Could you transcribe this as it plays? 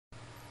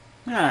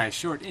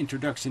Short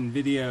introduction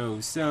video.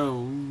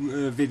 So,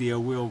 video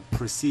will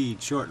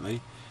proceed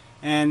shortly.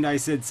 And I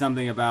said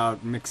something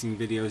about mixing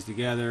videos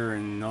together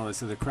and all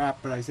this other crap,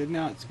 but I said,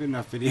 no, it's a good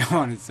enough video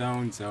on its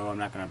own, so I'm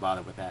not going to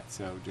bother with that.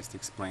 So, just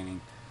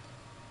explaining,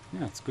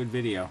 it's a good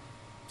video.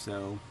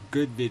 So,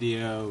 good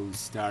video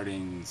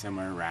starting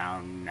somewhere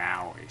around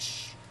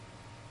now-ish.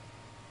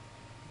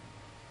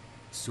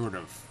 Sort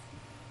of.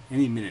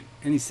 Any minute,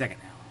 any second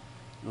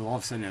now. All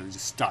of a sudden, it'll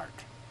just start.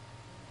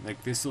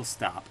 Like this will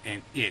stop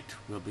and it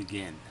will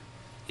begin.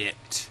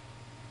 It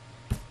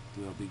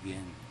will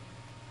begin.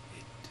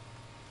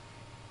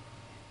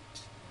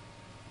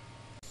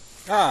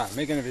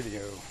 Making a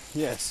video.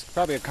 Yes,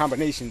 probably a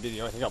combination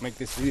video. I think I'll make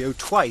this video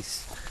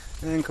twice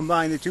and then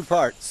combine the two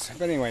parts.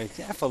 But anyway,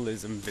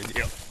 Efilism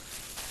video.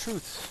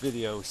 Truth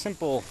video.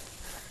 Simple.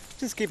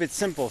 Just keep it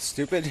simple,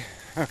 stupid.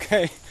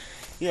 Okay?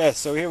 Yeah,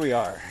 so here we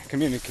are,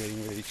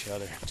 communicating with each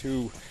other.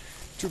 Two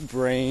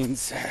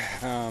brains.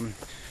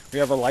 We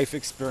have a life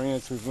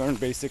experience. We've learned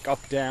basic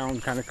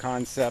up-down kind of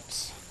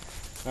concepts.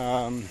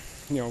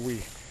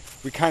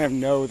 We kind of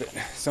know that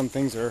some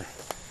things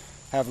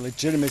have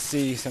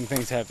legitimacy, some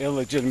things have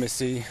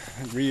illegitimacy,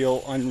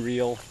 real,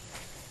 unreal.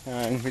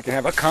 And we can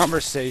have a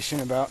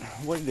conversation about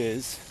what it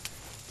is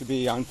to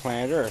be on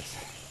planet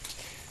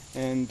Earth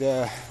and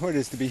what it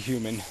is to be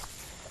human.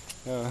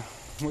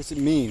 What's it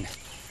mean?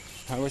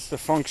 What's the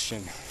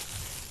function?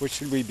 What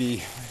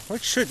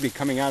should be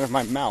coming out of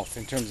my mouth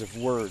in terms of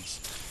words?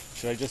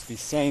 Should I just be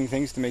saying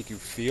things to make you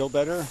feel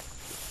better?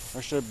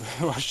 Or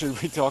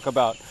should we talk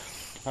about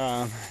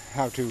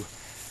how to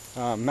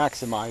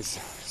maximize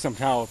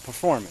somehow a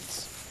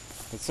performance?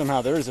 That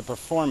somehow there is a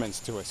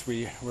performance to us.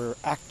 We're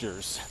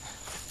actors.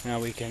 Now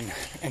we can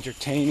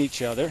entertain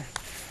each other.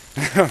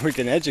 We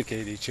can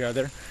educate each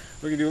other.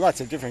 We can do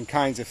lots of different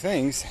kinds of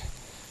things.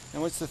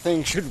 And what's the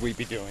thing should we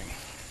be doing?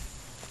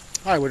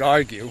 I would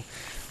argue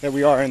that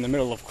we are in the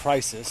middle of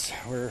crisis.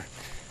 We're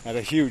at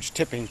a huge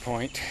tipping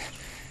point,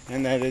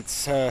 and that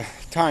it's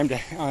time to,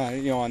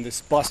 on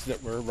this bus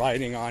that we're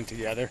riding on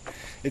together,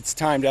 it's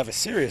time to have a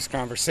serious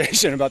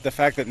conversation about the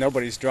fact that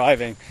nobody's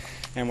driving,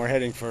 and we're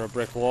heading for a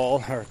brick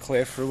wall or a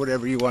cliff or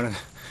whatever you want to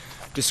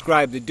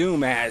describe the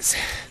doom as.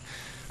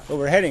 But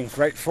we're heading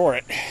right for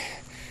it,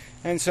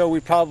 and so we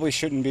probably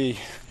shouldn't be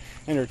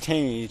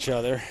entertaining each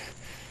other.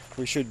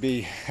 We should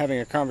be having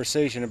a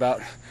conversation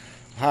about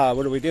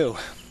what do we do?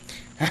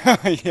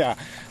 Yeah,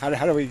 how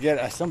do we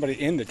get somebody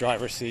in the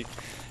driver's seat?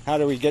 How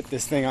do we get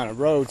this thing on a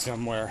road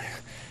somewhere?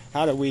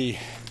 How do we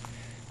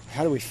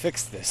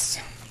fix this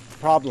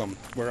problem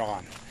we're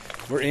on?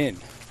 We're in.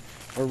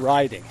 We're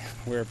riding.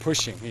 We're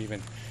pushing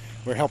even.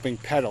 We're helping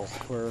pedal.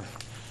 We're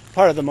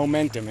part of the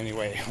momentum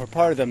anyway. We're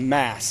part of the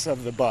mass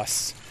of the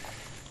bus.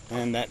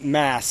 And that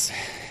mass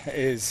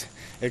is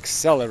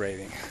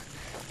accelerating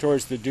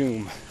towards the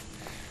doom.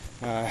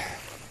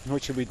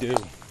 What should we do?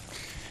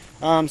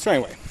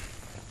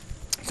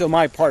 So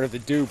my part of the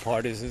do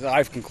part is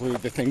I've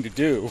concluded the thing to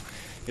do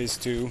is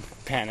to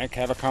panic,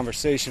 have a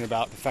conversation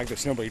about the fact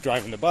there's nobody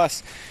driving the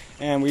bus,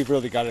 and we've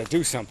really got to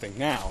do something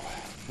now,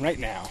 right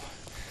now,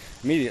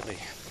 immediately.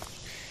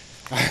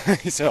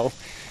 So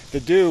the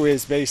do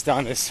is based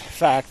on this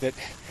fact that,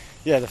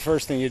 the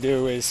first thing you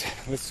do is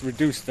let's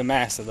reduce the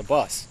mass of the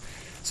bus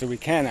so we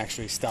can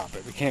actually stop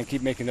it. We can't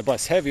keep making the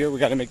bus heavier, we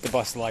got to make the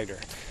bus lighter.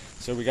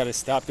 So we got to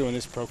stop doing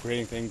this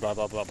procreating thing, blah,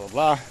 blah, blah, blah,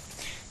 blah,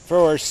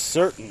 for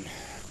certain.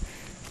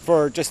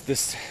 For just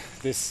this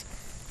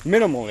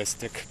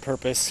minimalistic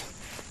purpose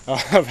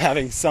of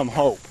having some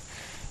hope.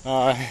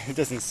 It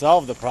doesn't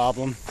solve the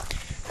problem,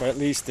 but at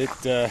least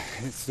it's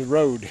the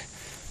road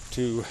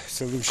to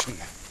solution.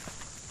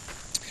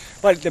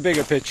 But the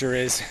bigger picture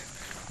is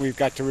we've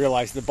got to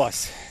realize the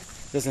bus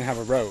doesn't have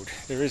a road.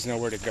 There is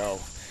nowhere to go.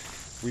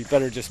 We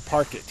better just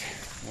park it,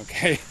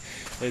 okay?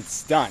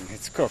 It's done,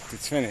 it's cooked,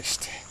 it's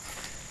finished.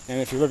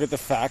 And if you look at the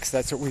facts,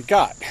 that's what we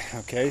got,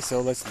 okay? So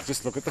let's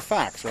just look at the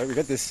facts, right? We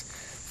got this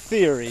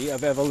theory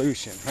of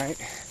evolution, right?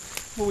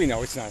 Well, we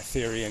know it's not a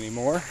theory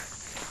anymore.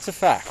 It's a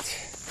fact.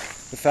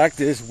 The fact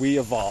is we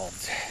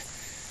evolved.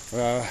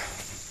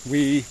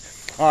 We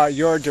are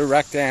your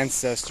direct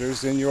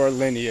ancestors in your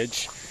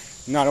lineage.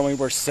 Not only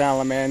were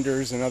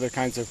salamanders and other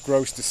kinds of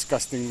gross,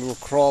 disgusting little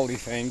crawly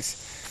things.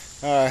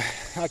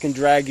 I can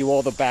drag you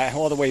all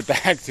the way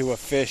back to a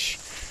fish,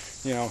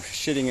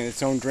 shitting in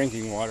its own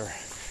drinking water.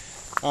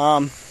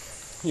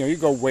 You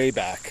go way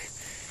back.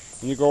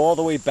 And you go all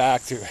the way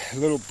back to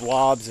little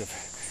blobs of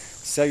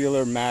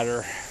cellular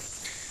matter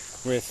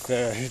with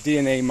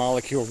DNA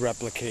molecule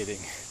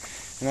replicating.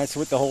 And that's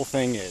what the whole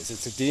thing is.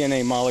 It's a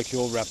DNA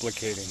molecule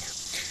replicating.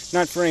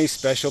 Not for any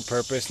special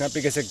purpose, not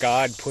because a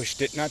god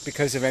pushed it, not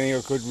because of any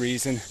good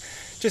reason.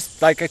 Just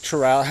like a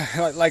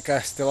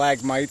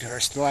stalagmite or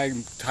a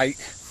stalactite.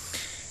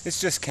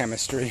 It's just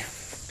chemistry.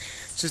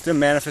 It's just a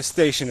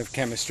manifestation of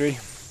chemistry.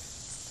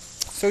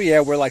 So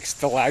we're like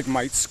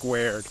stalagmite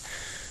squared.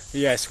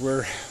 Yes,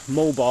 we're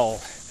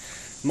mobile,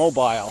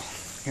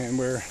 and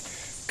we're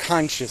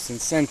conscious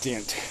and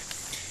sentient.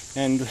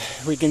 And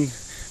we can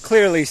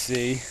clearly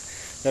see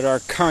that our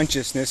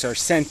consciousness, our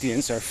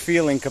sentience, our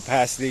feeling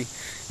capacity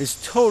is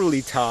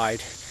totally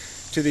tied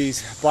to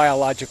these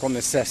biological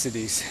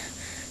necessities.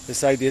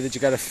 This idea that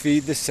you got to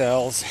feed the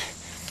cells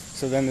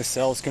so then the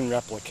cells can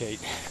replicate.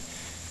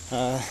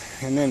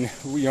 And then,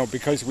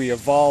 because we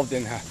evolved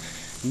in a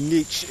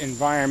niche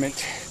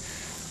environment,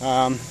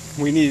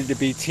 we needed to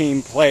be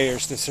team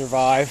players to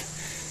survive.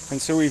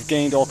 And so we've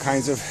gained all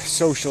kinds of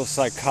social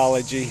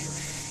psychology,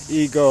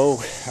 ego,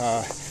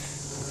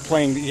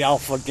 playing the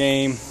alpha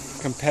game,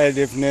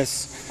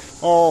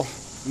 competitiveness, all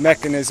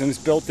mechanisms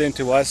built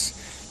into us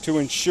to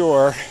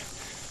ensure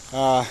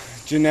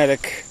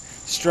genetic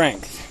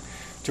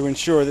strength, to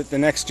ensure that the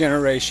next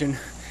generation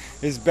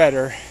is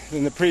better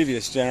than the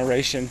previous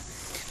generation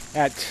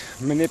at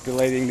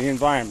manipulating the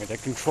environment,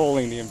 at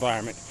controlling the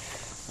environment,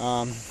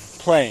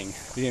 playing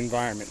the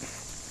environment.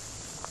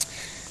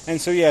 And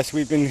so yes,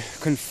 we've been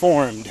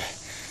conformed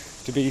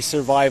to be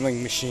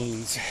surviving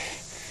machines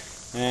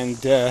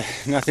and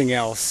nothing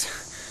else.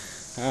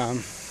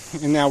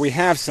 And now we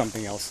have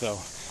something else though.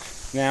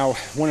 Now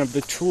one of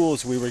the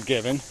tools we were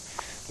given,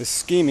 the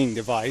scheming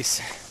device,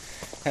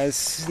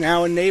 has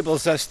now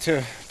enables us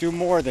to do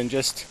more than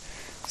just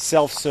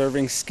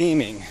self-serving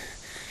scheming.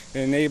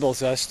 It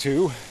enables us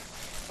to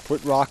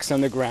put rocks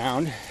on the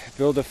ground,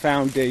 build a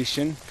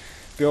foundation,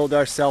 build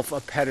ourselves a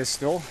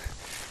pedestal,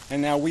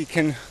 and now we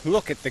can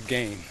look at the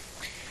game.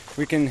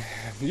 We can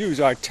use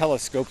our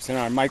telescopes and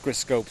our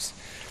microscopes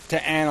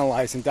to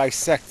analyze and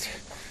dissect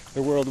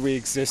the world we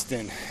exist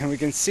in, and we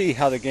can see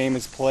how the game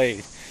is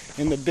played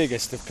in the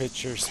biggest of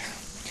pictures,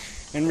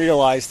 and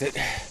realize that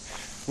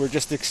we're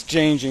just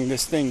exchanging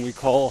this thing we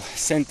call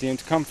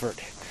sentient comfort,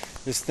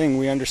 this thing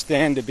we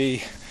understand to be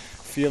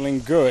feeling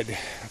good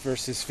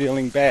versus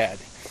feeling bad,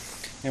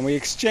 and we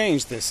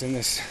exchange this in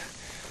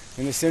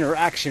this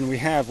interaction we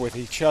have with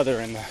each other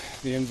and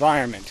the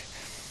environment,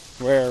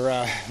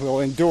 where we'll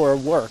endure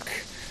work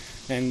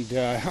and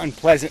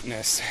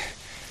unpleasantness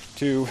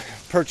to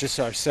purchase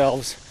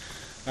ourselves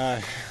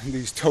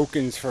these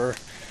tokens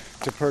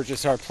to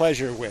purchase our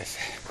pleasure with.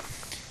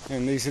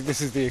 And this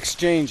is the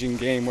exchanging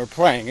game we're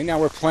playing. And now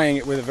we're playing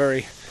it with a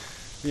very,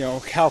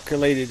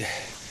 calculated,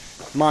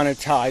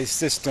 monetized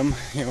system,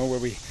 where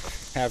we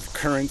have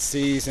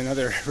currencies and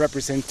other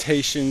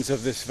representations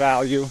of this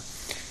value.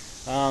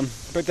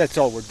 But that's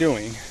all we're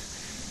doing.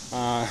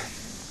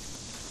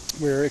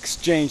 We're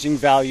exchanging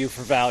value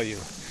for value,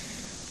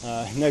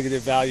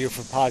 negative value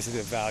for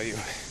positive value,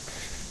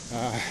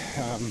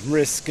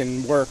 risk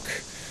and work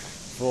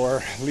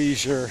for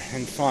leisure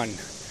and fun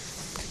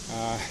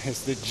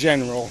is the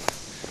general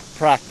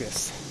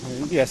practice.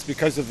 And yes,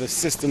 because of the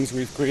systems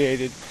we've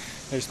created,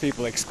 there's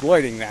people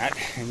exploiting that,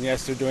 and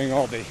yes, they're doing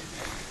all the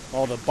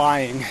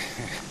buying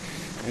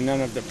and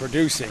none of the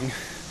producing.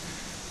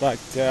 But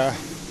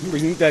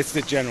that's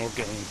the general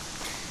game,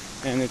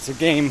 and it's a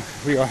game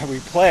we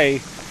play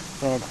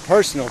from a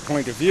personal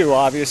point of view,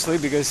 obviously,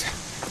 because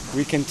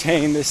we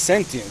contain this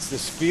sentience.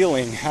 This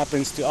feeling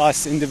happens to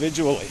us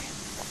individually.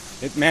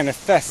 It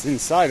manifests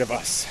inside of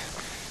us,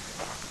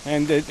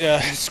 and it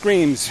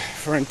screams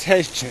for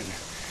attention.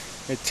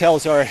 It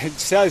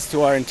says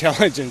to our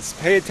intelligence,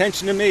 "Pay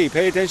attention to me.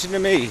 Pay attention to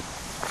me."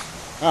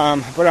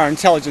 But our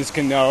intelligence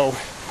can know.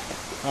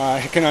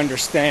 It can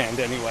understand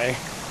anyway.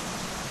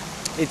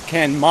 It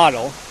can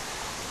model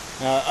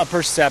a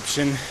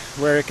perception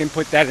where it can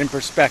put that in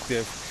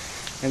perspective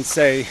and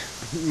say,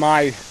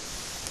 my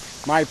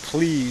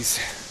pleas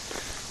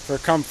for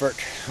comfort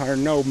are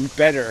no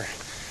better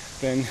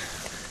than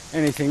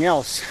anything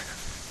else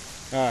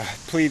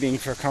pleading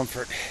for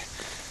comfort,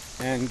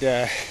 and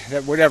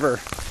that whatever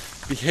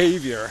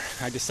behavior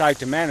I decide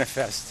to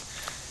manifest,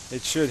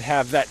 it should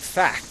have that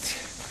fact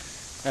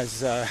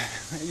as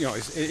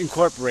is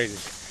incorporated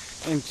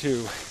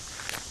into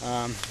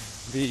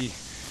the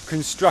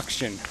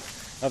construction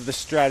of the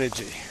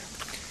strategy.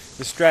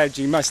 The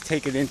strategy must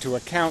take it into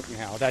account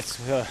now. That's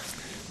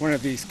one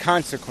of these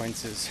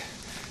consequences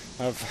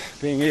of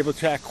being able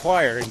to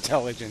acquire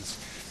intelligence,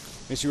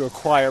 is you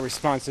acquire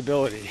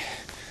responsibility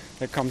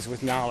that comes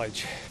with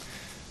knowledge.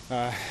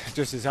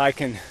 Just as I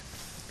can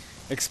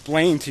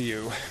explain to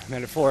you,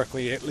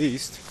 metaphorically at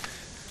least,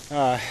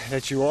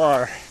 that you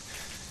are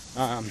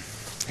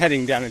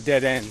heading down a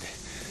dead end,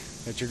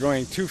 that you're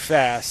going too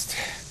fast,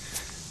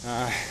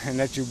 and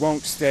that you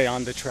won't stay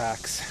on the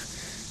tracks,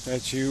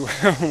 that you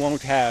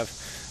won't have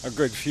a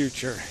good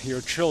future.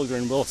 Your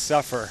children will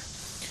suffer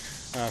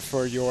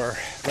for your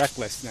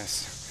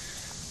recklessness,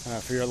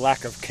 for your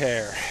lack of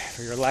care,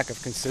 for your lack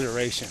of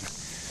consideration.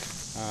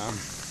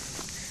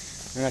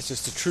 And that's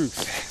just the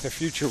truth. The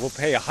future will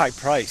pay a high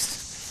price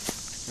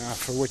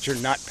for what you're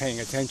not paying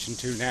attention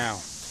to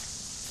now,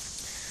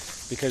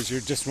 because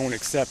you just won't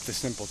accept the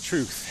simple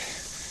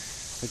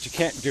truth that you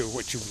can't do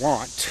what you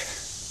want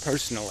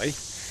personally.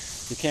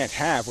 You can't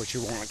have what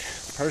you want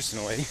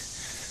personally.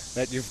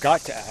 That you've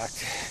got to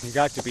act, you've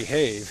got to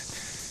behave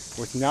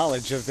with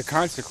knowledge of the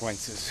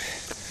consequences.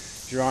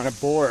 You're on a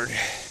board,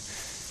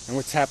 and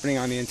what's happening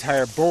on the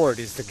entire board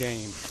is the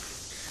game.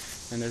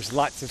 And there's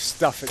lots of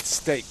stuff at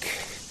stake.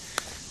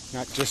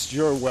 not just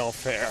your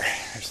welfare.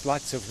 There's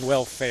lots of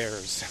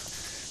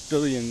welfares,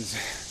 billions,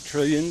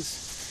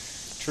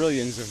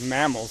 trillions of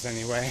mammals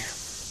anyway,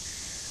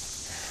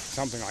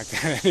 something like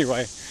that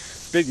anyway,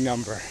 big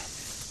number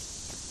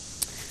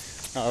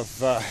of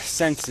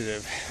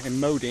sensitive,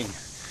 emoting,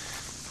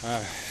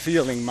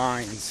 feeling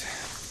minds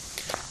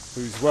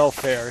whose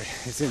welfare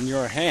is in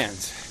your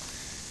hands.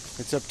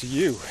 It's up to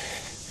you.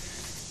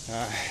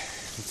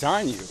 It's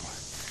on you.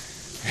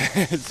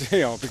 It's,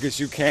 because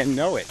you can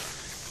know it.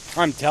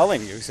 I'm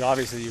telling you, so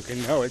obviously you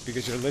can know it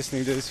because you're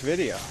listening to this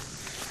video.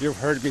 You've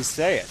heard me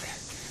say it.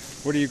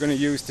 What are you going to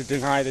use to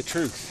deny the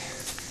truth?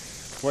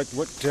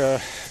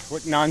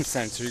 What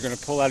nonsense are you going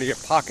to pull out of your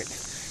pocket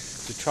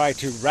to try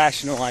to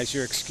rationalize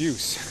your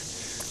excuse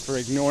for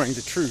ignoring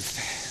the truth?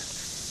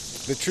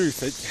 The truth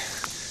that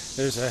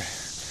there's a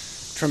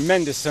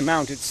tremendous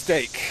amount at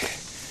stake.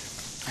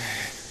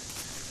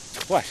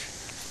 What?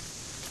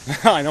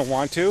 I don't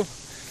want to.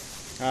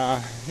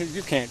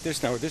 You can't.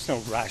 There's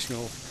no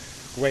rational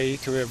way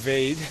to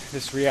evade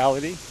this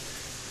reality.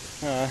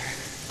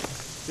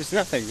 There's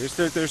nothing.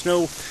 There's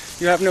no.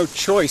 You have no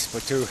choice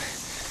but to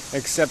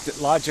accept it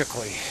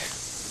logically.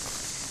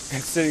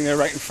 It's sitting there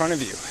right in front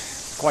of you.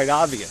 It's quite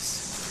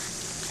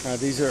obvious.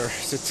 These are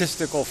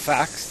statistical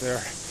facts.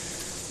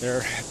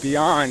 They're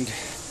beyond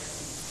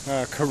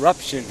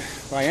corruption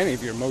by any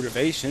of your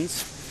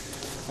motivations.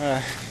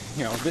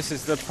 This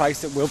is the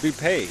price that will be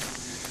paid.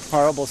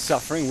 Horrible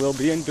suffering will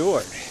be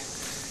endured.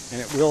 And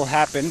it will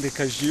happen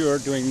because you are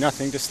doing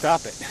nothing to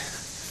stop it.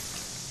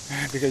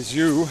 Because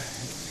you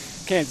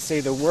can't say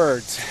the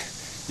words,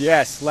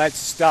 yes, let's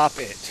stop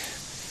it.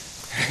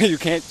 You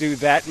can't do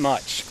that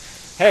much.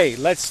 Hey,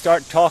 let's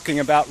start talking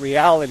about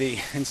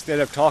reality instead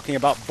of talking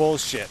about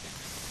bullshit.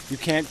 You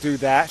can't do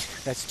that.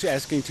 That's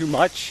asking too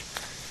much.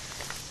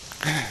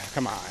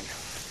 Come on.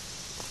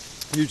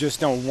 You just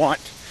don't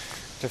want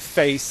to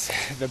face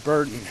the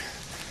burden.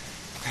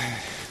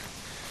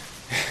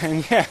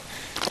 And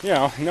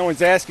yeah, no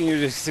one's asking you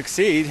to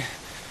succeed.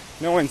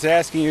 No one's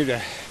asking you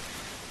to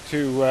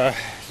do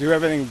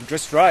everything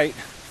just right.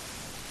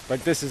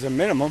 But this is a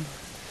minimum.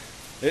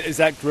 Is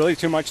that really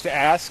too much to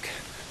ask?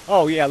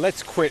 Oh yeah,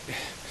 let's quit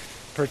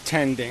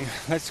pretending.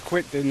 Let's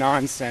quit the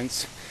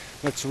nonsense.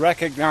 Let's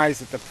recognize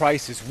that the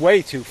price is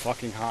way too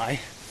fucking high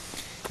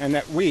and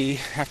that we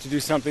have to do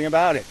something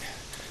about it.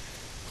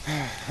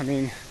 I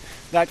mean,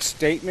 that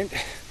statement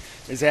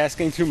is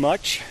asking too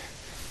much.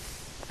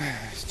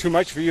 It's too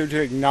much for you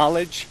to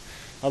acknowledge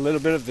a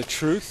little bit of the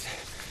truth.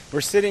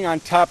 We're sitting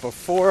on top of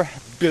 4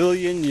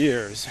 billion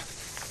years,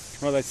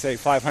 well, let's say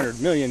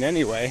 500 million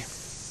anyway,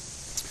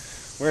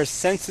 where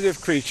sensitive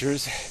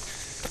creatures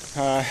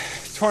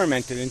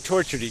tormented and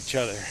tortured each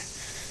other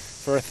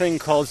for a thing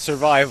called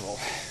survival,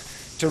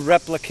 to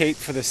replicate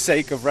for the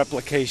sake of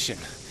replication,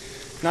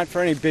 not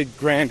for any big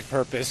grand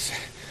purpose,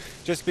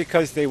 just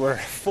because they were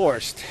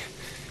forced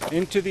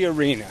into the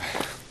arena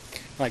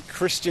like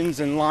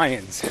Christians and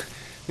lions.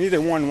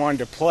 Neither one wanted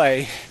to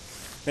play.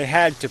 They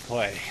had to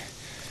play.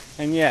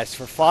 And yes,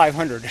 for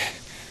 500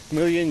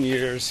 million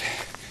years,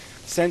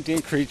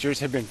 sentient creatures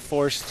have been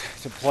forced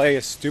to play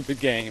a stupid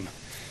game.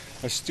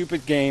 A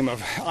stupid game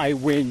of I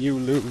win, you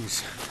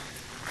lose.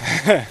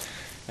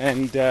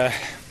 And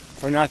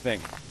for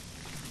nothing.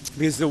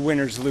 Because the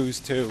winners lose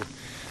too.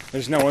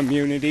 There's no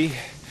immunity.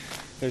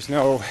 There's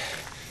no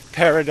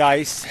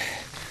paradise.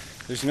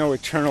 There's no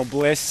eternal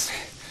bliss.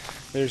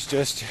 There's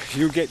just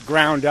you get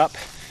ground up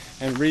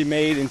and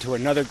remade into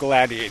another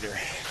gladiator.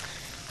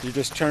 You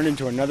just turned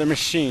into another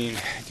machine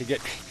to get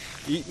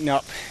eaten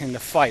up in the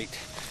fight,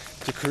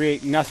 to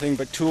create nothing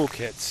but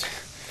toolkits.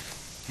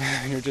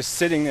 You're just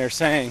sitting there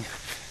saying,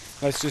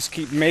 let's just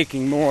keep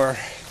making more,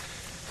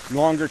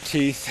 longer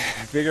teeth,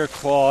 bigger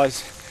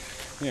claws,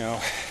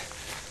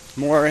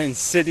 more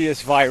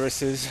insidious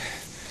viruses,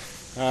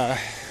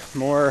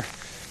 more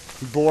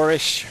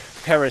boorish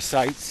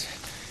parasites,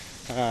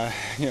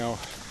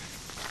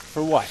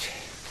 for what?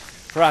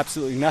 For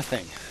absolutely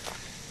nothing.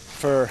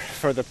 For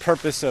the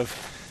purpose of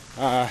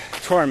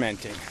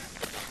tormenting,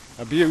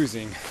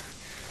 abusing,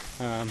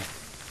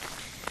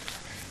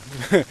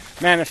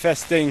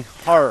 manifesting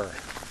horror,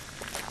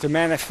 to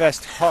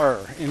manifest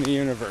horror in the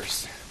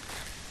universe.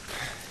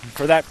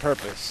 For that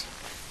purpose.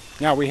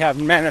 Now we have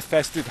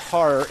manifested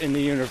horror in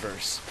the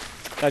universe.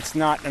 That's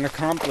not an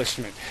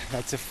accomplishment.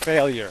 That's a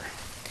failure.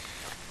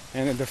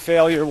 And the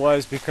failure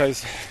was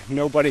because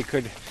nobody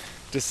could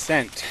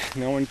dissent.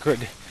 No one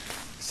could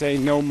say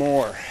no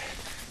more.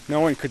 No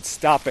one could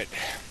stop it.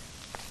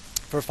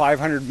 For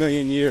 500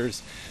 million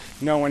years,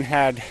 no one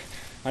had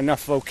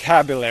enough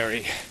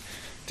vocabulary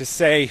to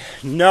say,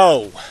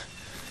 no,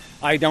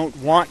 I don't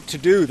want to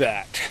do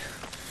that.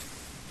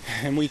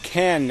 And we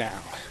can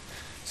now.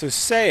 So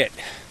say it.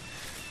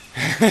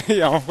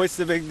 What's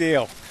the big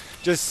deal?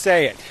 Just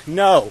say it.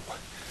 No.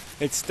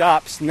 It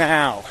stops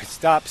now. It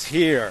stops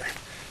here.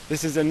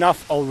 This is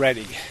enough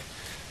already.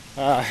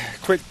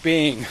 Quit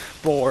being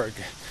Borg.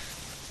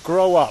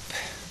 Grow up.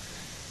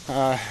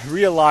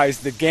 Realize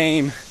the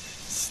game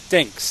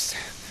stinks.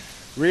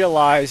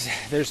 Realize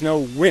there's no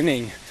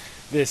winning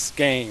this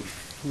game.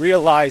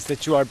 Realize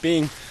that you are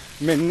being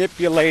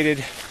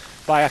manipulated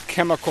by a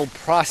chemical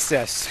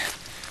process.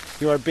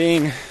 You are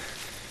being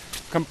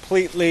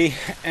completely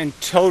and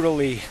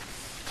totally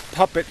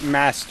puppet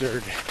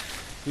mastered.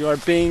 You are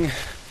being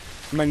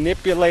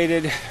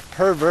manipulated,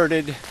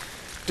 perverted,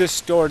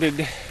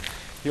 distorted.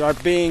 You are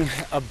being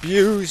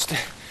abused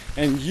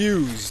and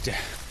used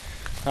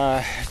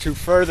to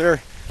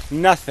further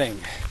nothing,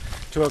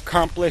 to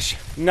accomplish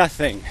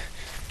nothing,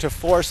 to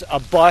force a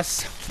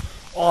bus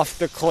off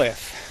the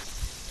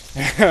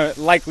cliff,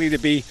 likely to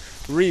be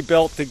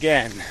rebuilt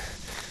again,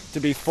 to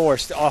be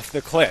forced off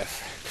the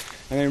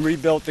cliff, and then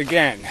rebuilt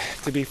again,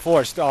 to be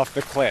forced off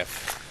the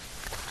cliff.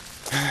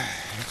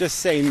 Just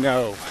say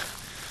no.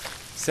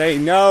 Say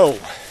no.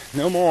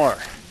 No more.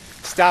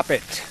 Stop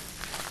it.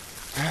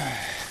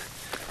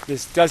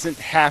 This doesn't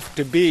have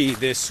to be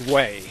this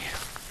way.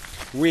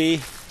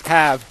 We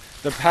have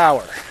the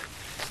power.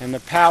 And the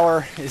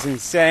power is in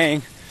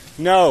saying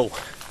no.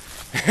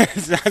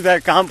 It's not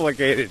that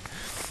complicated.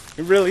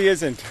 It really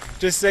isn't.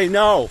 Just say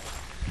no.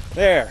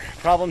 There.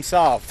 Problem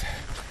solved.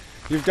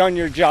 You've done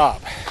your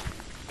job.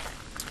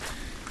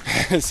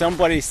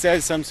 Somebody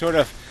says some sort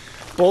of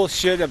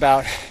bullshit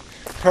about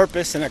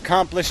purpose and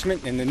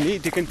accomplishment and the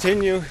need to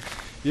continue.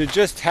 You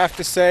just have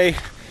to say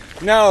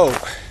no.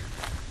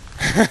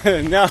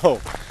 No.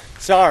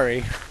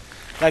 Sorry.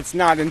 That's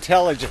not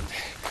intelligent.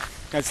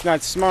 That's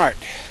not smart.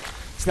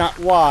 It's not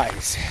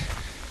wise.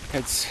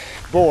 It's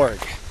Borg.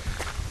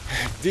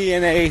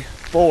 DNA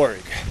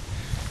Borg.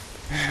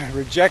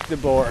 Reject the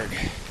Borg.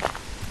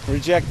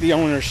 Reject the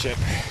ownership.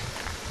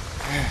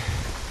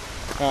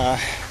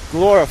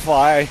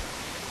 Glorify.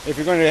 If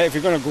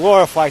you're going to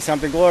glorify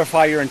something,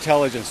 glorify your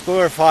intelligence.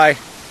 Glorify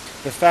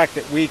the fact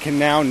that we can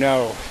now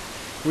know.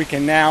 We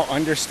can now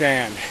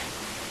understand.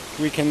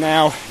 We can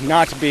now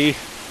not be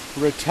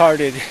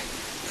retarded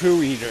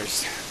poo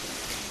eaters.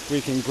 We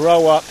can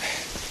grow up,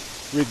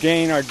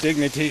 regain our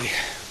dignity,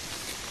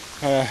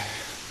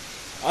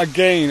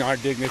 again our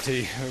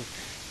dignity.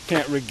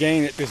 Can't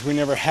regain it because we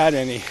never had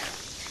any.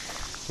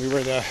 We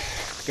were the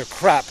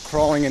crap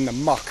crawling in the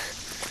muck,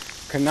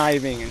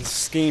 conniving and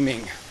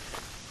scheming.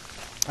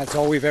 That's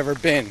all we've ever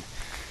been.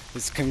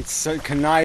 Is conniving.